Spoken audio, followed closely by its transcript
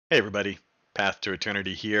Hey everybody, Path to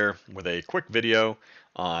Eternity here with a quick video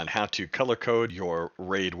on how to color code your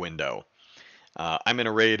raid window. I'm in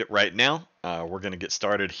a raid right now. We're going to get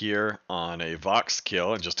started here on a Vox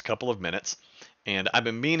kill in just a couple of minutes. And I've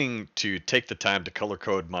been meaning to take the time to color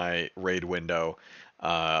code my raid window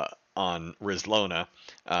on Rizlona.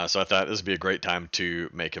 So I thought this would be a great time to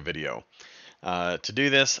make a video. To do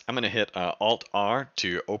this, I'm going to hit Alt-R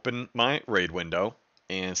to open my raid window.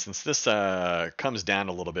 And since this comes down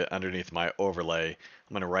a little bit underneath my overlay,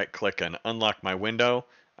 I'm going to right click and unlock my window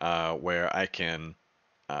where I can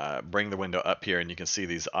bring the window up here and you can see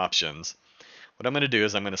these options. What I'm going to do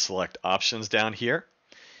is I'm going to select options down here,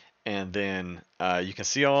 and then you can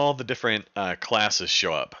see all the different classes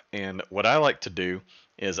show up. And what I like to do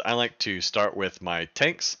is I like to start with my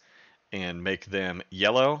tanks and make them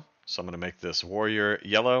yellow. So I'm going to make this warrior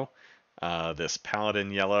yellow, this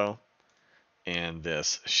paladin yellow, and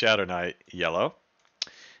this Shadow Knight yellow.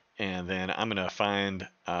 And then I'm going to find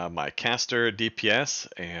my caster DPS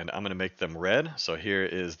and I'm going to make them red. So here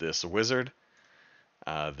is this wizard,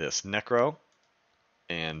 this necro,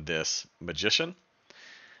 and this magician.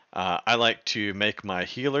 I like to make my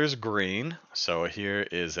healers green. So here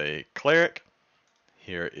is a cleric,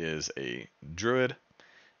 here is a druid,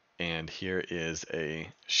 and here is a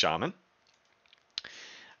shaman.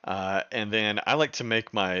 And then I like to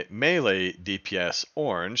make my melee DPS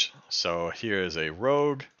orange. So here is a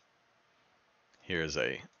rogue, here's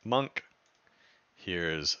a monk,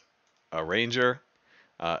 here's a ranger.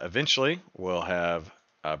 Eventually we'll have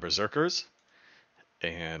berserkers,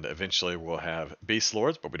 and eventually we'll have beast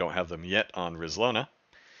lords, but we don't have them yet on Rizlona.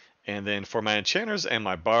 And then for my enchanters and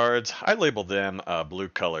my bards, I label them blue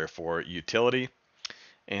color for utility.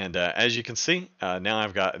 And as you can see, now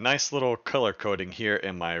I've got a nice little color coding here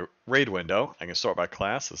in my raid window. I can sort by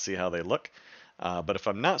class and see how they look. But if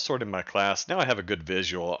I'm not sorting by class, now I have a good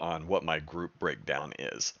visual on what my group breakdown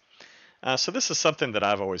is. So this is something that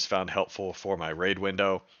I've always found helpful for my raid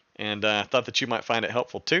window, and I thought that you might find it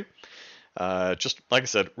helpful too. Just like I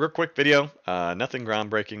said, real quick video, nothing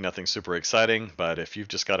groundbreaking, nothing super exciting, but if you've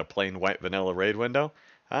just got a plain white vanilla raid window,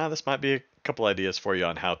 this might be a couple ideas for you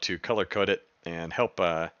on how to color code it and help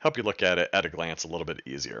you look at it at a glance a little bit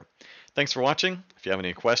easier. Thanks for watching. If you have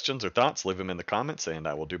any questions or thoughts, leave them in the comments and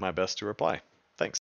I will do my best to reply.